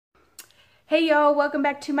Hey y'all, welcome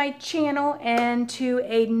back to my channel and to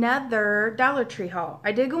another Dollar Tree haul.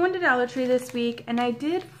 I did go into Dollar Tree this week and I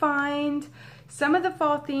did find some of the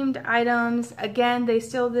fall themed items. Again, they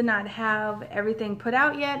still did not have everything put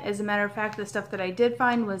out yet. As a matter of fact, the stuff that I did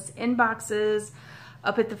find was in boxes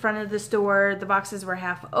up at the front of the store. The boxes were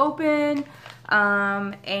half open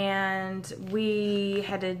and we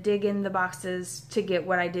had to dig in the boxes to get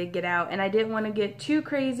what I did get out. And I didn't want to get too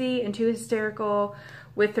crazy and too hysterical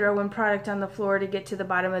with throwing product on the floor to get to the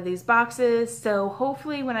bottom of these boxes. So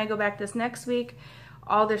hopefully when I go back this next week,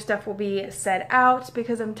 all their stuff will be set out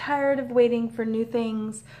because I'm tired of waiting for new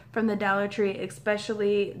things from the Dollar Tree,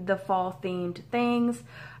 especially the fall themed things.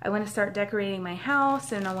 I want to start decorating my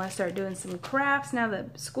house and I want to start doing some crafts now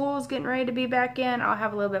that school's getting ready to be back in. I'll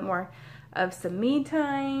have a little bit more of some me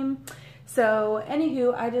time. So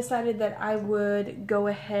anywho, I decided that I would go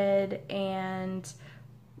ahead and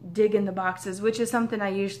dig in the boxes, which is something I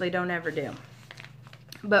usually don't ever do.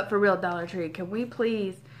 But for real, Dollar Tree, can we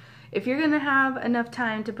please, if you're gonna have enough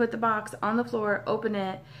time to put the box on the floor, open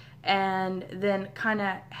it, and then kind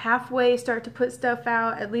of halfway start to put stuff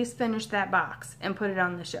out, at least finish that box and put it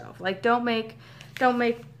on the shelf. Like, don't make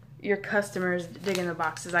your customers dig in the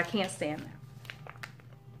boxes. I can't stand that.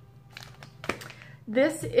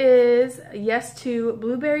 This is Yes to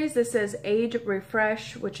Blueberries. This says Age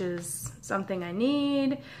Refresh, which is something I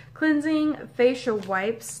need. Cleansing facial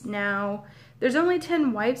wipes. Now, there's only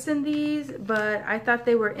 10 wipes in these, but I thought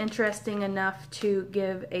they were interesting enough to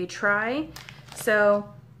give a try. So,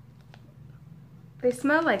 they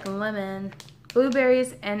smell like lemon.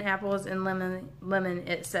 Blueberries and apples and lemon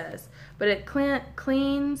it says. But it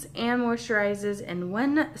cleans and moisturizes in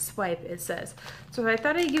one swipe, it says. So I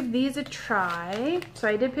thought I'd give these a try. So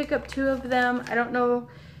I did pick up 2 of them. I don't know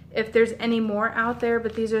if there's any more out there,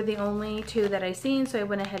 but these are the only 2 that I've seen. So I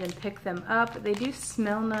went ahead and picked them up. They do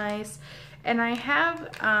smell nice. And I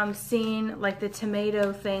have seen like the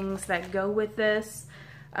tomato things that go with this.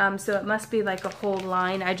 So it must be like a whole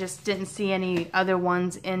line. I just didn't see any other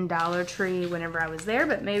ones in Dollar Tree whenever I was there,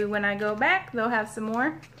 but maybe when I go back, they'll have some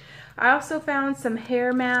more. I also found some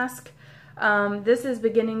hair mask. This is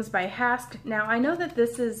Beginnings by Hask. Now, I know that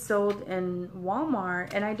this is sold in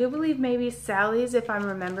Walmart, and I do believe maybe Sally's, if I'm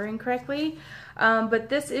remembering correctly. But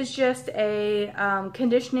this is just a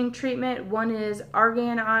conditioning treatment. One is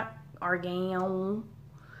argan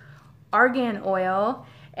oil.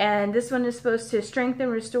 And this one is supposed to strengthen,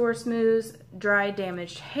 restore, smooth, dry,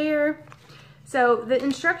 damaged hair. So the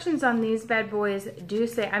instructions on these bad boys do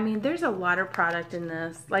say, I mean, there's a lot of product in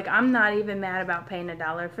this. Like, I'm not even mad about paying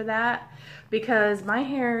 $1 for that because my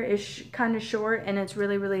hair is kind of short and it's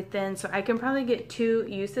really, really thin. So I can probably get 2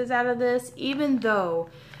 uses out of this, even though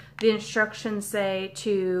the instructions say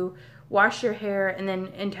to wash your hair and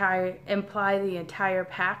then apply the entire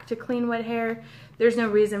pack to clean wet hair. There's no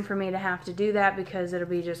reason for me to have to do that because it'll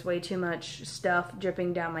be just way too much stuff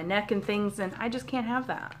dripping down my neck and things, and I just can't have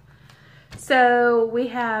that. So we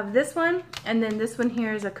have this one, and then this one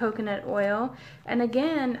here is a coconut oil. And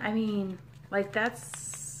again, I mean, like that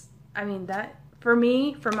for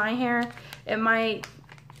me, for my hair, it might,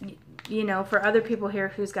 you know, for other people here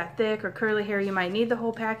who's got thick or curly hair, you might need the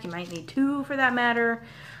whole pack. You might need 2 for that matter.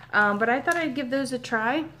 But I thought I'd give those a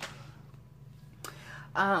try.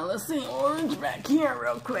 Let's see, orange back here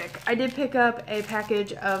real quick. I did pick up a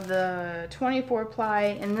package of the 24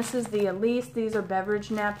 ply, and this is the Elise. These are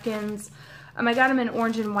beverage napkins. I got them in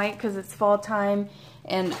orange and white because it's fall time,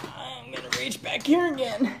 and I'm gonna reach back here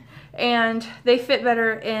again. And they fit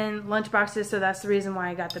better in lunch boxes, so that's the reason why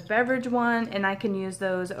I got the beverage one, and I can use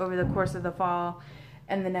those over the course of the fall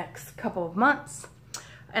and the next couple of months.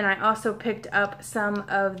 And I also picked up some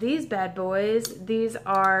of these bad boys. These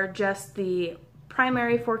are just the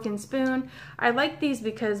primary fork and spoon. I like these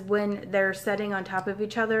because when they're setting on top of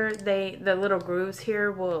each other, the little grooves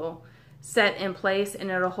here will set in place and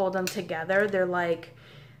it'll hold them together. They're like,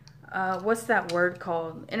 what's that word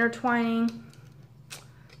called? Intertwining?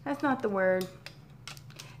 That's not the word.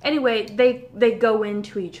 Anyway, they go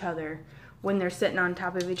into each other when they're sitting on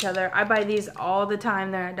top of each other. I buy these all the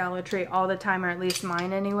time. They're at Dollar Tree all the time, or at least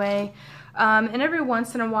mine anyway. And every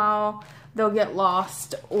once in a while, they'll get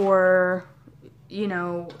lost, or, you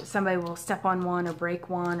know, somebody will step on one or break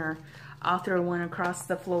one, or I'll throw one across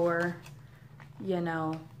the floor, you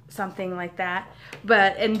know, something like that.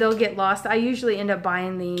 And they'll get lost. I usually end up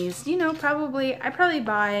buying these, you know, I probably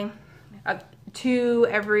buy 2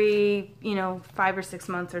 every, you know, 5 or 6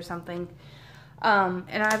 months or something.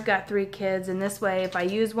 And I've got 3 kids, and this way, if I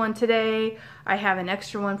use one today, I have an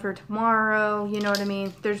extra one for tomorrow, you know what I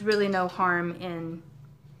mean? There's really no harm in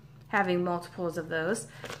having multiples of those.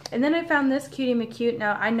 And then I found this Cutie McCute.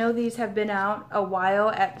 Now, I know these have been out a while,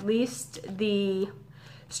 at least the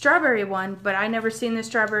strawberry one, but I never seen the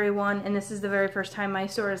strawberry one, and this is the very first time my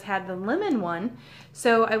store has had the lemon one.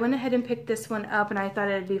 So I went ahead and picked this one up, and I thought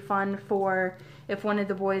it'd be fun for if one of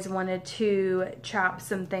the boys wanted to chop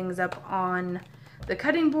some things up on the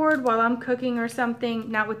cutting board while I'm cooking or something.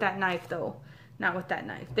 Not with that knife though. Not with that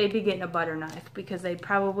knife. They'd be getting a butter knife because they'd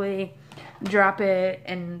probably drop it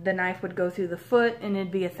and the knife would go through the foot and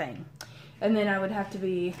it'd be a thing. And then I would have to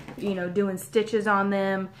be, you know, doing stitches on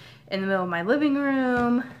them in the middle of my living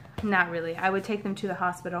room. Not really. I would take them to the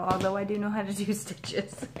hospital, although I do know how to do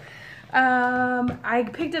stitches. I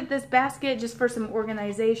picked up this basket just for some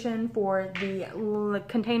organization for the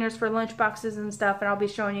containers for lunch boxes and stuff, and I'll be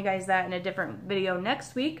showing you guys that in a different video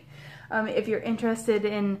next week. If you're interested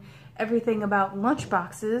in everything about lunch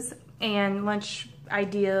boxes and lunch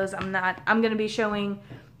ideas, I'm going to be showing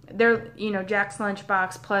their, you know, Jack's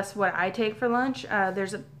lunchbox plus what I take for lunch.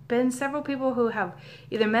 There's been several people who have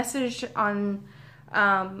either messaged on,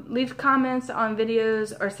 leave comments on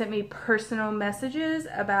videos or sent me personal messages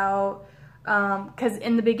about, because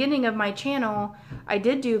in the beginning of my channel, I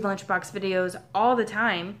did do lunchbox videos all the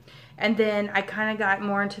time, and then I kind of got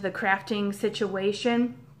more into the crafting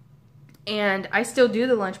situation. And I still do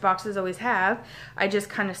the lunch boxes, always have. I just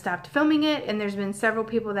kind of stopped filming it, and there's been several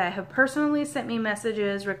people that have personally sent me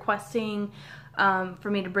messages requesting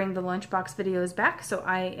for me to bring the lunchbox videos back. So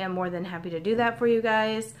I am more than happy to do that for you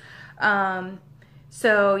guys.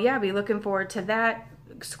 So yeah, be looking forward to that.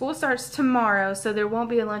 School starts tomorrow, so there won't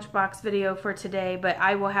be a lunchbox video for today, but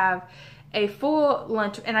I will have a full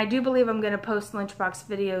lunch, and I do believe I'm going to post lunchbox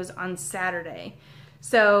videos on Saturday.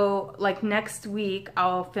 So, like next week,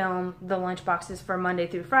 I'll film the lunch boxes for Monday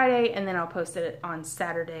through Friday, and then I'll post it on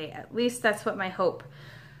Saturday. At least that's what my hope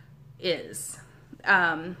is.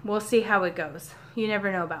 We'll see how it goes. You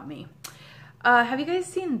never know about me. Have you guys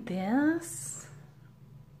seen this?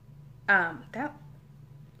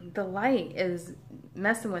 The light is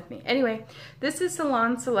messing with me. Anyway, this is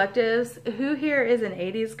Salon Selectives. Who here is an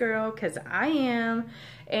 80s girl? Because I am.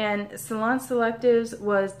 And Salon Selectives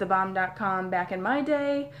was thebomb.com back in my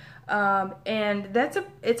day. And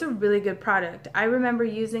it's a really good product. I remember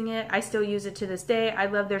using it. I still use it to this day. I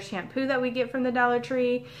love their shampoo that we get from the Dollar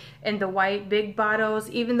Tree in the white big bottles.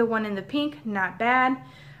 Even the one in the pink, not bad.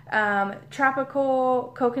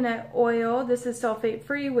 Tropical coconut oil. This is sulfate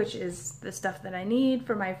free, which is the stuff that I need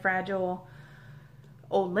for my fragile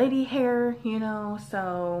old lady hair, you know.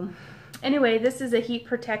 So anyway, this is a heat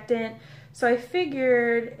protectant. So I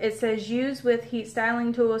figured, it says use with heat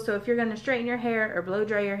styling tools. So if you're going to straighten your hair or blow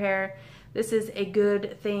dry your hair, this is a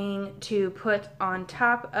good thing to put on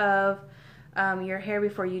top of your hair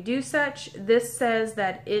before you do such. This says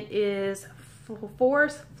that it is 4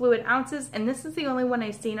 fluid ounces, and this is the only one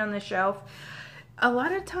I've seen on the shelf. A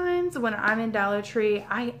lot of times when I'm in Dollar Tree,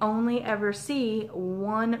 I only ever see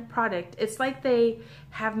one product. It's like they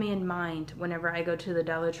have me in mind whenever I go to the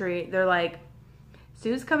Dollar Tree. They're like,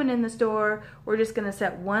 Sue's coming in the store, we're just going to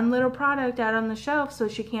set one little product out on the shelf so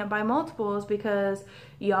she can't buy multiples, because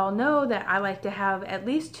y'all know that I like to have at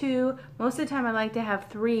least 2. Most of the time I like to have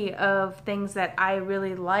 3 of things that I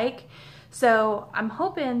really like. So I'm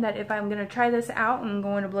hoping that if I'm going to try this out and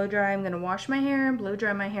going to blow dry, I'm going to wash my hair and blow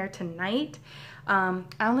dry my hair tonight. I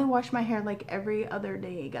only wash my hair like every other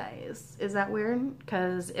day, guys. Is that weird?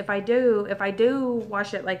 Because if I do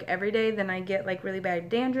wash it like every day, then I get like really bad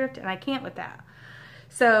dandruff, and I can't with that.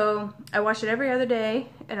 So I wash it every other day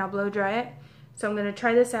and I'll blow dry it. So I'm going to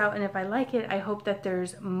try this out, and if I like it, I hope that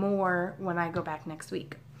there's more when I go back next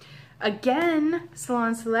week. Again,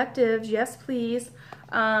 Salon Selectives, yes please.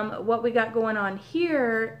 What we got going on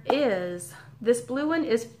here is, this blue one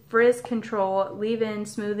is Frizz Control Leave-In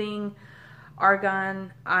Smoothing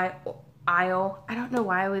Argan Oil. I don't know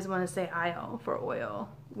why I always want to say oil for oil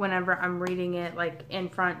whenever I'm reading it like in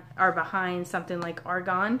front or behind something like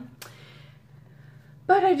argan.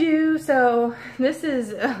 But I do. So this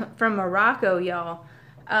is from Morocco, y'all.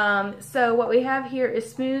 So what we have here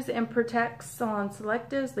is Smooths and Protects Salon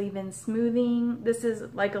Selectives Leave-In Smoothing. This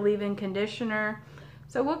is like a leave-in conditioner.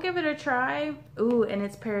 So we'll give it a try. Ooh, and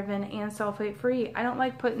it's paraben and sulfate free. I don't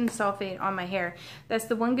like putting sulfate on my hair. That's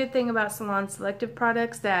the one good thing about Salon Selective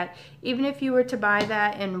products, that even if you were to buy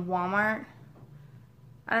that in Walmart,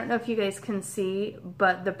 I don't know if you guys can see,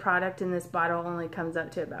 but the product in this bottle only comes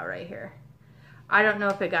up to about right here. I don't know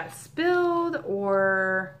if it got spilled,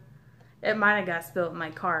 or it might have got spilled in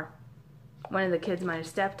my car. One of the kids might have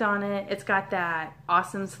stepped on it. It's got that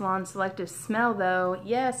awesome Salon Selective smell though.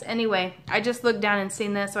 Yes, anyway, I just looked down and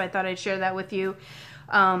seen this, so I thought I'd share that with you.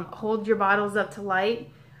 Hold your bottles up to light.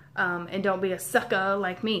 And don't be a sucker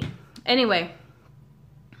like me. Anyway,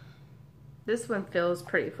 this one feels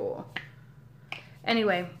pretty full.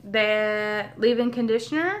 Anyway, the leave-in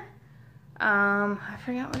conditioner, I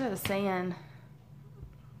forgot what I was saying.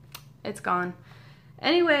 It's gone.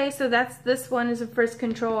 Anyway, so this one is a First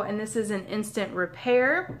Control, and this is an instant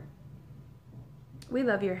repair. We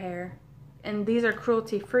love your hair. And these are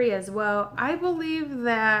cruelty-free as well. I believe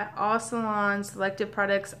that all salon selected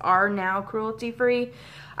products are now cruelty-free.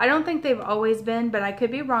 I don't think they've always been, but I could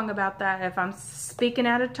be wrong about that. If I'm speaking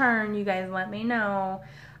out of turn, you guys let me know.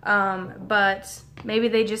 But maybe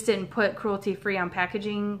they just didn't put cruelty-free on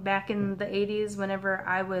packaging back in the 80s whenever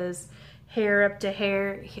I was hair up to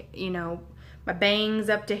hair, you know, my bangs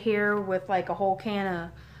up to here with like a whole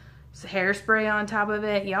can of hairspray on top of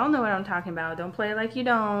it. Y'all know what I'm talking about. Don't play like you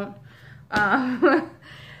don't.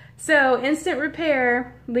 So instant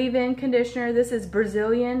repair leave-in conditioner. This is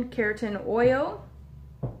Brazilian keratin oil,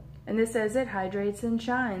 and this says it hydrates and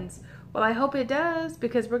shines. Well, I hope it does,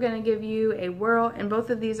 because we're going to give you a whirl, and both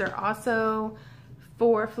of these are also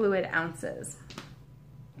 4 fluid ounces.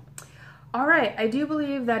 All right, I do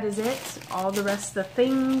believe that is it. All the rest of the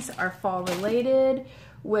things are fall related,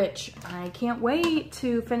 which I can't wait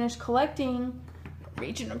to finish collecting.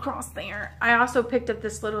 Reaching across there. I also picked up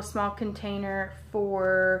this little small container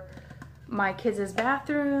for my kids'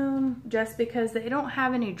 bathroom, just because they don't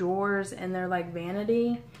have any drawers and they're like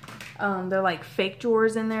vanity. They're like fake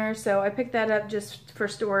drawers in there. So I picked that up just for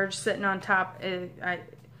storage, sitting on top. The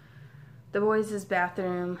boys'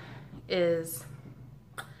 bathroom is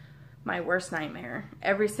my worst nightmare.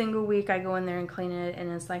 Every single week I go in there and clean it,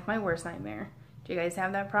 and it's like my worst nightmare. Do you guys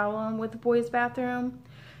have that problem with the boys' bathroom?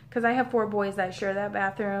 Because I have 4 boys that share that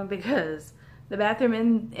bathroom, because the bathroom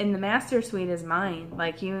in the master suite is mine.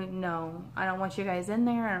 Like, you know, I don't want you guys in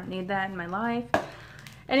there. I don't need that in my life.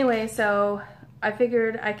 Anyway, so I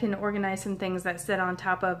figured I can organize some things that sit on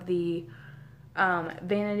top of the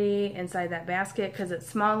vanity inside that basket, because it's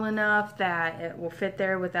small enough that it will fit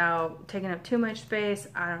there without taking up too much space.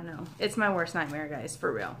 I don't know. It's my worst nightmare, guys,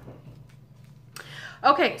 for real.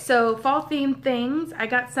 Okay, so fall themed things. I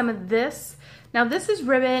got some of this. Now this is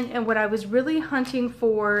ribbon, and what I was really hunting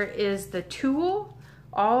for is the tulle.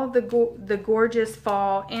 All the gorgeous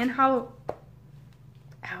fall and all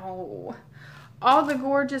the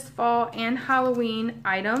gorgeous fall and Halloween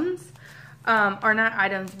items, are not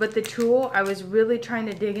items, but the tulle. I was really trying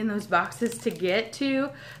to dig in those boxes to get to,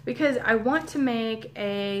 because I want to make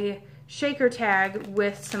a shaker tag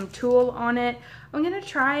with some tulle on it. I'm gonna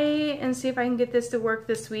try and see if I can get this to work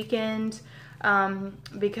this weekend.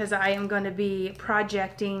 Because I am going to be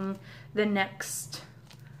projecting the next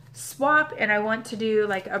swap, and I want to do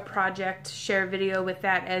like a project share video with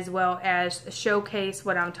that, as well as showcase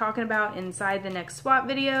what I'm talking about inside the next swap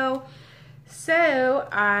video. So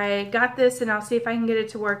I got this, and I'll see if I can get it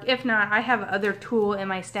to work. If not, I have other tulle in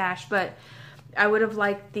my stash, but I would have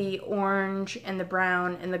liked the orange and the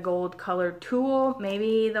brown and the gold colored tulle.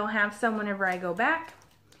 Maybe they'll have some whenever I go back.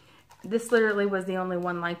 This literally was the only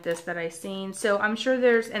one like this that I seen. So I'm sure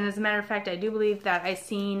there's, and as a matter of fact, I do believe that I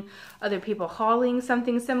seen other people hauling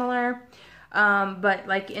something similar, but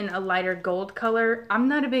like in a lighter gold color. I'm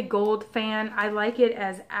not a big gold fan. I like it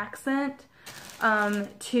as accent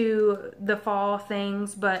to the fall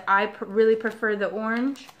things, but I really prefer the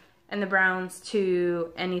orange and the browns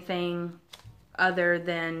to anything other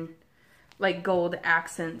than like gold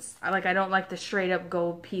accents. I don't like the straight up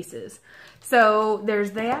gold pieces. So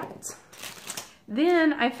there's that.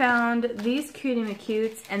 Then I found these Cutie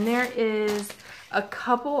McCutes, and there is a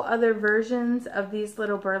couple other versions of these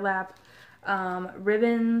little burlap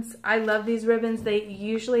ribbons. I love these ribbons. They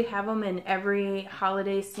usually have them in every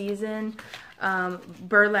holiday season,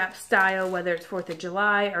 burlap style, whether it's 4th of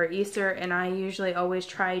July or Easter, and I usually always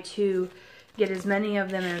try to get as many of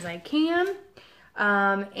them as I can.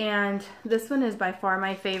 And this one is by far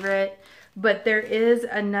my favorite, but there is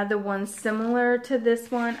another one similar to this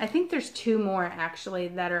one. I think there's 2 more actually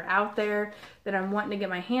that are out there that I'm wanting to get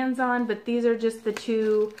my hands on, but these are just the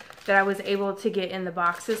 2 that I was able to get in the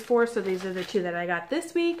boxes for. So these are the 2 that I got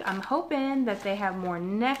this week. I'm hoping that they have more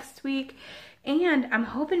next week, and I'm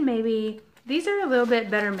hoping maybe these are a little bit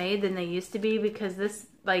better made than they used to be, because this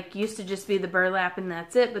like used to just be the burlap and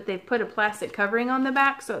that's it, but they've put a plastic covering on the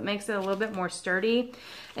back, so it makes it a little bit more sturdy.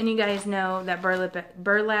 And you guys know that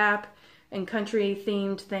burlap and country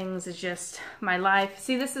themed things is just my life.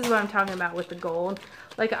 See, this is what I'm talking about with the gold.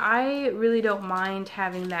 Like, I really don't mind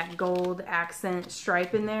having that gold accent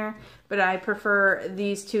stripe in there, but I prefer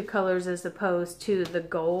these 2 colors as opposed to the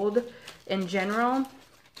gold in general.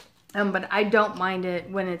 But I don't mind it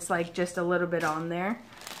when it's like just a little bit on there.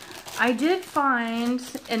 I did find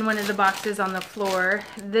in one of the boxes on the floor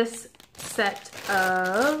this set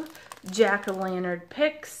of jack-o'-lantern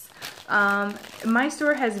picks. My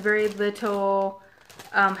store has very little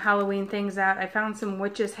Halloween things out. I found some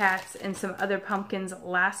witches hats and some other pumpkins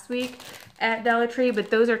last week at Dollar Tree, but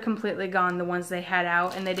those are completely gone, the ones they had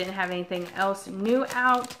out, and they didn't have anything else new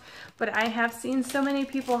out. But I have seen so many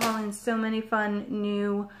people hauling so many fun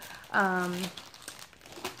new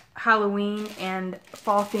Halloween and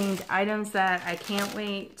fall themed items that I can't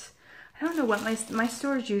wait. I don't know what my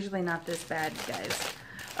store is usually not this bad, guys.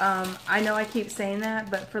 I know I keep saying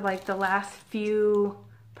that, but for like the last few,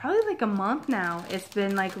 probably like a month now, it's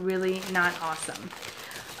been like really not awesome.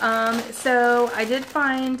 So I did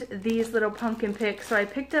find these little pumpkin picks. So I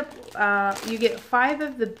picked up, you get 4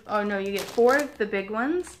 of the big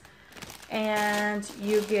ones, and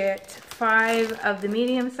you get 5 of the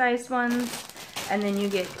medium-sized ones, and then you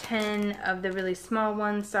get 10 of the really small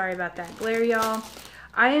ones. Sorry about that glare, y'all.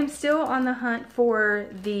 I am still on the hunt for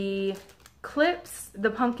the clips, the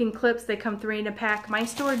pumpkin clips. They come 3 in a pack. My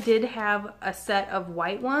store did have a set of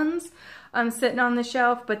white ones sitting on the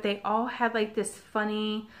shelf, but they all had like this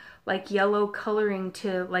funny like yellow coloring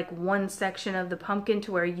to like one section of the pumpkin,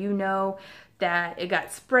 to where you know that it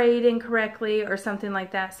got sprayed incorrectly or something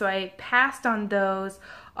like that. So I passed on those,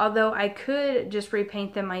 although I could just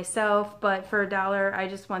repaint them myself, but for $1 I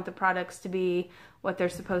just want the products to be what they're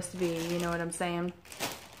supposed to be, you know what I'm saying?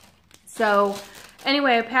 So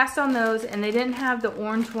anyway, I passed on those, and they didn't have the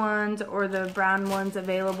orange ones or the brown ones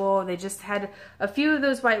available. They just had a few of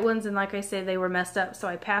those white ones, and like I say, they were messed up, so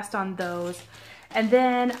I passed on those. And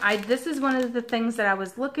then this is one of the things that I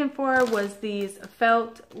was looking for, was these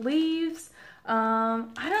felt leaves.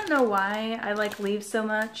 I don't know why I like leaves so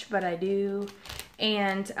much, but I do.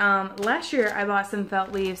 And last year I bought some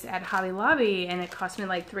felt leaves at Hobby Lobby, and it cost me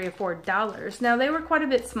like $3 or $4. Now they were quite a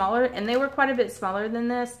bit smaller, and they were quite a bit smaller than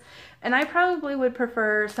this. And I probably would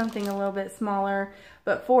prefer something a little bit smaller,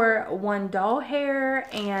 but for one doll hair,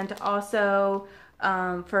 and also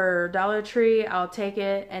for Dollar Tree, I'll take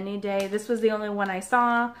it any day. This was the only one I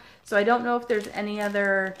saw, so I don't know if there's any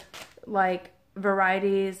other like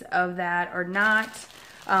varieties of that or not.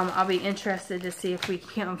 I'll be interested to see if we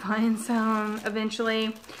can find some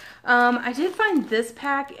eventually. I did find this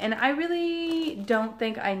pack, and I really don't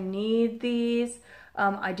think I need these.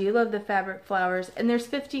 I do love the fabric flowers, and there's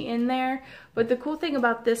 50 in there, but the cool thing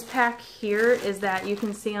about this pack here is that you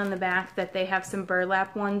can see on the back that they have some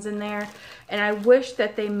burlap ones in there, and I wish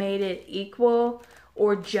that they made it equal,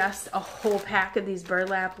 or just a whole pack of these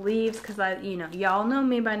burlap leaves, because y'all know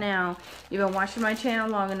me by now. You've been watching my channel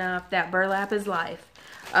long enough that burlap is life.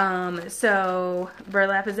 So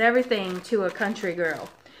burlap is everything to a country girl.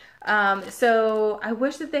 So I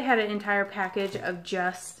wish that they had an entire package of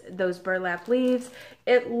just those burlap leaves.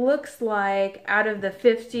 It looks like out of the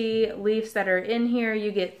 50 leaves that are in here,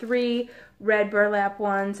 you get 3 red burlap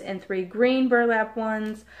ones and 3 green burlap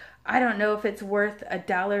ones. I don't know if it's worth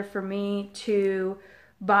 $1 for me to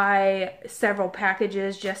buy several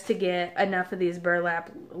packages just to get enough of these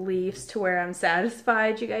burlap leaves to where I'm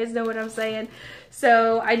satisfied. You guys know what I'm saying?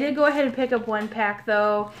 So I did go ahead and pick up one pack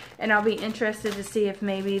though, and I'll be interested to see if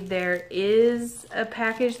maybe there is a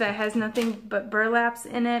package that has nothing but burlaps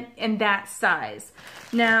in it in that size.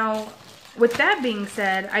 Now, with that being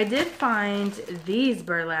said, I did find these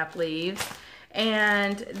burlap leaves,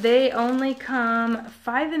 and they only come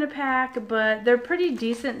 5 in a pack, but they're pretty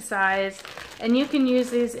decent size, and you can use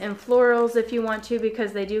these in florals if you want to,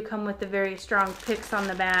 because they do come with the very strong picks on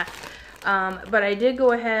the back. But I did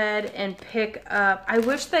go ahead and pick up, I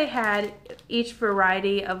wish they had each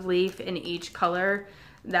variety of leaf in each color.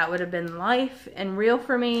 That would have been life and real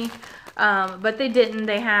for me. But they didn't.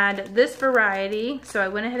 They had this variety, so I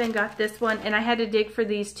went ahead and got this one, and I had to dig for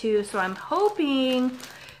these too, so I'm hoping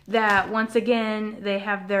that once again they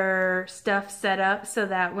have their stuff set up so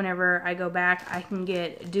that whenever I go back I can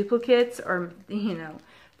get duplicates, or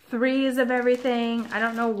 3s of everything. I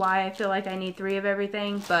don't know why I feel like I need 3 of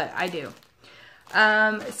everything, but I do.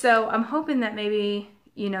 So I'm hoping that maybe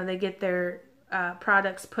they get their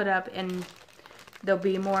products put up, and there'll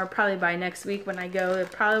be more probably by next week when I go.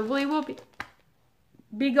 It probably will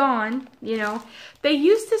be gone. They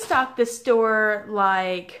used to stock the store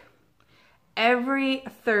like every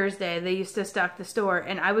Thursday. They used to stock the store,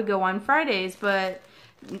 and I would go on Fridays, but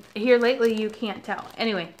here lately you can't tell.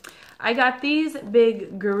 Anyway, I got these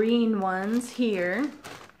big green ones here,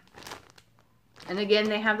 and again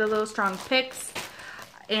they have the little strong picks,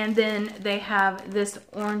 and then they have this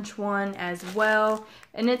orange one as well,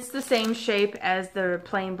 and it's the same shape as the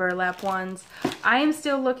plain burlap ones. I am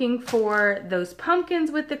still looking for those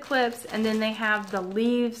pumpkins with the clips, and then they have the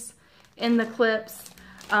leaves in the clips.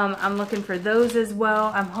 I'm looking for those as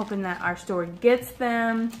well. I'm hoping that our store gets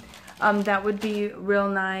them. That would be real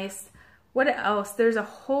nice. What else? There's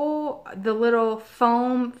the little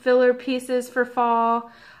foam filler pieces for fall.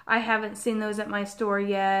 I haven't seen those at my store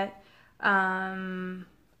yet.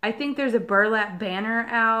 I think there's a burlap banner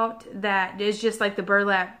out that is just like the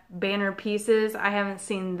burlap banner pieces. I haven't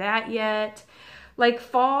seen that yet. Like,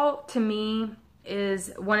 fall to me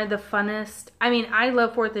is one of the funnest. I mean, I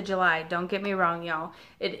love 4th of July. Don't get me wrong, y'all.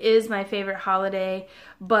 It is my favorite holiday,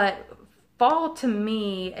 but fall to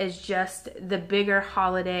me is just the bigger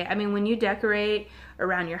holiday. I mean, when you decorate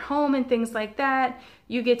around your home and things like that,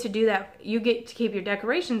 you get to do that. You get to keep your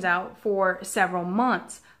decorations out for several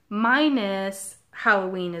months, minus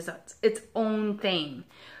Halloween is its own thing.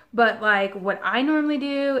 But like, what I normally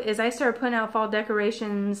do is I start putting out fall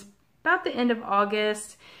decorations about the end of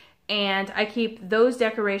August, and I keep those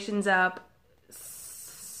decorations up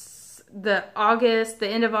the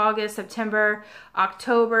end of August, September,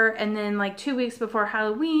 October, and then like 2 weeks before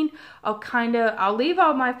Halloween, I'll leave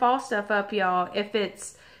all my fall stuff up, y'all, if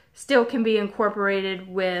it's still can be incorporated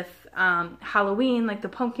with Halloween, like the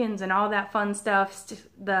pumpkins and all that fun stuff,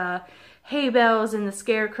 the hay bales and the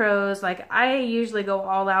scarecrows. Like, I usually go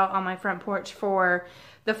all out on my front porch for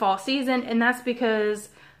the fall season, and that's because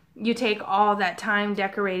you take all that time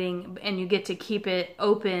decorating and you get to keep it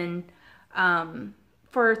open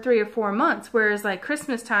for 3 or 4 months. Whereas like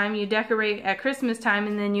Christmas time, you decorate at Christmas time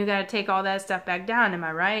and then you got to take all that stuff back down. Am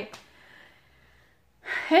I right?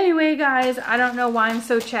 Anyway, guys, I don't know why I'm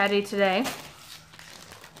so chatty today,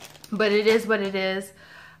 but it is what it is.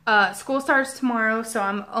 School starts tomorrow, so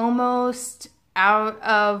I'm almost out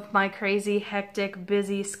of my crazy, hectic,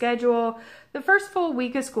 busy schedule. The first full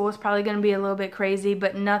week of school is probably going to be a little bit crazy,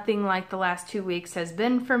 but nothing like the last 2 weeks has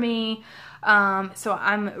been for me. So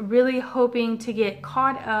I'm really hoping to get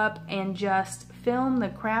caught up and just film the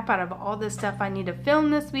crap out of all this stuff I need to film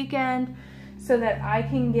this weekend so that I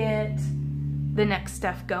can get the next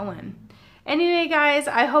stuff going. Anyway, guys,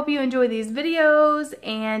 I hope you enjoy these videos,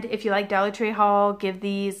 and if you like Dollar Tree haul, give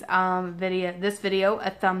this video a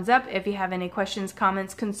thumbs up. If you have any questions,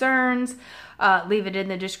 comments, concerns, leave it in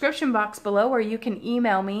the description box below, or you can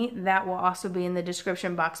email me. That will also be in the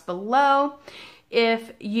description box below.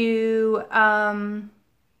 If you don't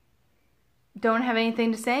have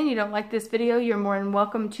anything to say and you don't like this video, you're more than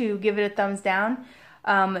welcome to give it a thumbs down.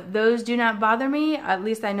 Those do not bother me. At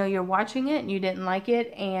least I know you're watching it and you didn't like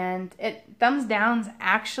it. And thumbs downs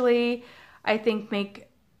actually, I think, make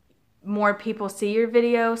more people see your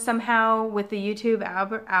video somehow with the YouTube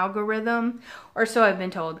algorithm, or so I've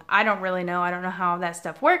been told. I don't really know. I don't know how that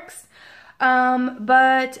stuff works.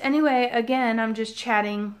 But anyway, again, I'm just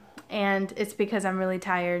chatting, and it's because I'm really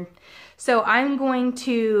tired. So I'm going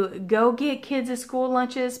to go get kids' school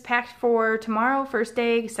lunches packed for tomorrow, first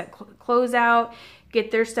day, set clothes out, get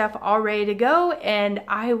their stuff all ready to go, and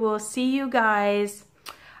I will see you guys.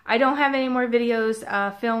 I don't have any more videos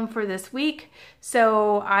filmed for this week,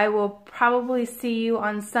 so I will probably see you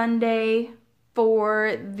on Sunday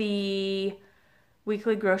for the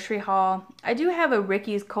weekly grocery haul. I do have a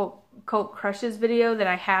Ricky's Cult Crushes video that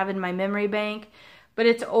I have in my memory bank, but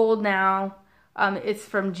it's old now. It's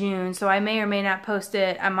from June, so I may or may not post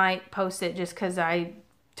it. I might post it just because I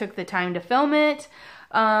took the time to film it,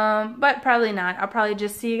 but probably not. I'll probably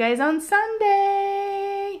just see you guys on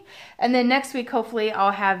Sunday. And then next week, hopefully,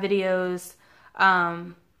 I'll have videos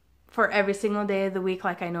for every single day of the week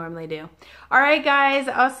like I normally do. All right, guys,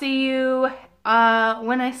 I'll see you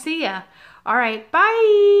when I see ya. All right,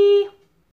 bye.